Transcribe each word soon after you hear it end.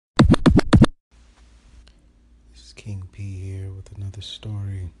King P here with another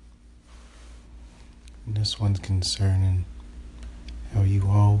story. And this one's concerning how you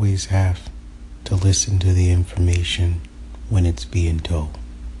always have to listen to the information when it's being told.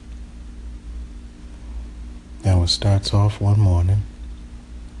 Now it starts off one morning.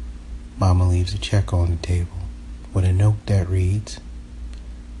 Mama leaves a check on the table with a note that reads,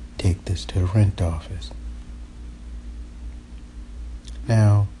 "Take this to the rent office."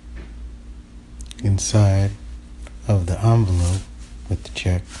 Now, inside of the envelope with the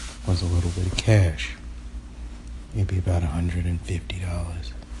check was a little bit of cash. Maybe about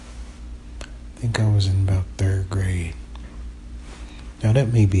 $150. I think I was in about 3rd grade. Now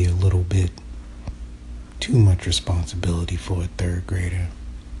that may be a little bit too much responsibility for a 3rd grader.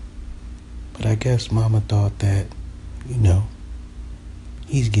 But I guess Mama thought that,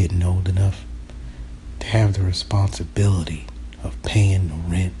 he's getting old enough to have the responsibility of paying the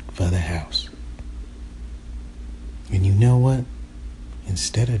rent for the house. And you know what?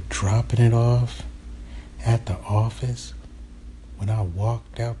 Instead of dropping it off at the office, when I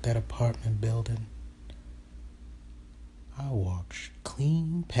walked out that apartment building, I walked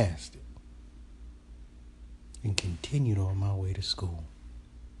clean past it and continued on my way to school,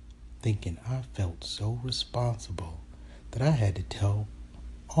 thinking I felt so responsible that I had to tell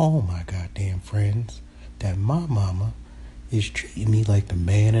all my goddamn friends that my mama is treating me like the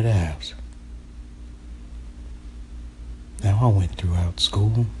man of the house. Now I went throughout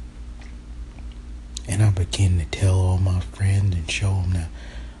school and I began to tell all my friends and show them the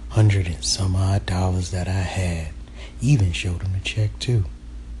 $100 and some odd that I had. Even showed them a check too.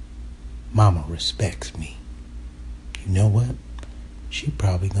 Mama respects me. You know what? She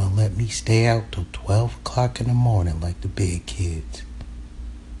probably gonna let me stay out till 12 o'clock in the morning like the big kids.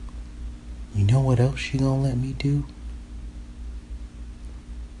 You know what else she gonna let me do?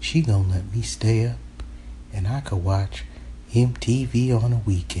 She gonna let me stay up and I could watch MTV on the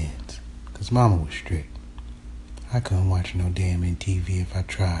weekends. Cause Mama was strict. I couldn't watch no damn MTV if I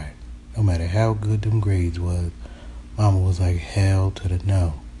tried. No matter how good them grades was, Mama was like, hell to the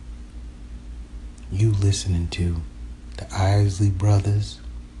no. You listening to the Isley Brothers.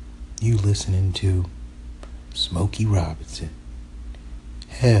 You listening to Smokey Robinson.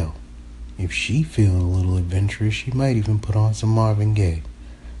 Hell, if she feeling a little adventurous, she might even put on some Marvin Gaye.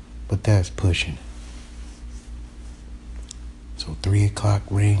 But that's pushing it. So 3 o'clock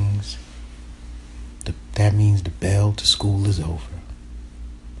rings. That means the bell to school is over.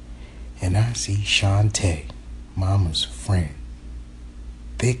 And I see Shantae, Mama's friend,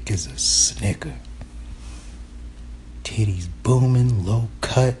 thick as a snicker. Titties booming, low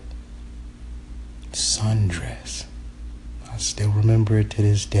cut, sundress. I still remember it to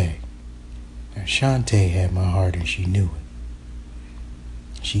this day. Now Shantae had my heart and she knew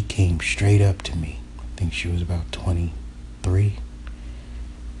it. She came straight up to me. I think she was about 23.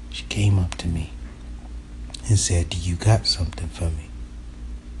 She came up to me and said, "Do you got something for me?"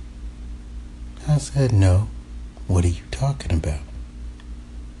 I said, "No. What are you talking about?"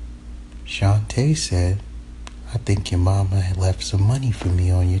 Shantae said, "I think your mama had left some money for me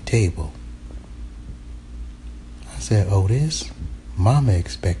on your table." I said, "Oh, this? Mama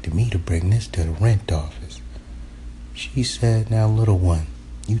expected me to bring this to the rent office." She said, "Now, little one,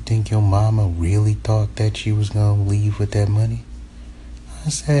 you think your mama really thought that she was going to leave with that money?" I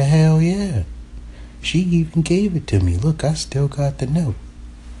said, "Hell yeah. She even gave it to me. Look, I still got the note."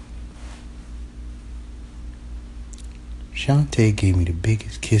 Shantae gave me the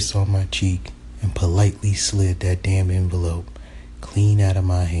biggest kiss on my cheek and politely slid that damn envelope clean out of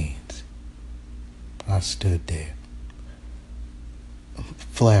my hands. I stood there,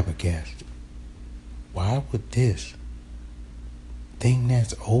 flabbergasted. Why would this thing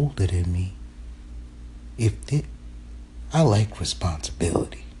that's older than me, I like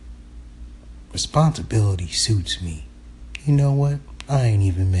responsibility. Responsibility suits me. You know what? I ain't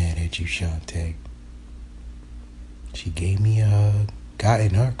even mad at you, Shantae. She gave me a hug, got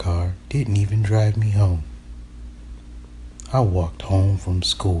in her car, didn't even drive me home. I walked home from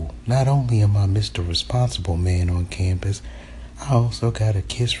school. Not only am I Mr. Responsible Man on campus, I also got a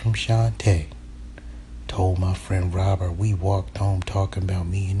kiss from Shantae. Told my friend Robert we walked home talking about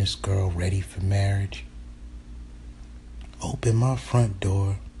me and this girl ready for marriage. Opened my front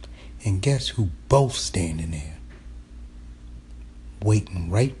door, and guess who both standing there?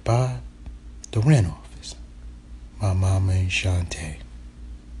 Waiting right by the rent office. My mama and Shantae.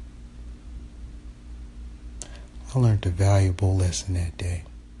 I learned a valuable lesson that day.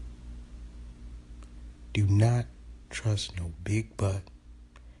 Do not trust no big butt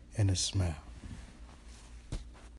and a smile.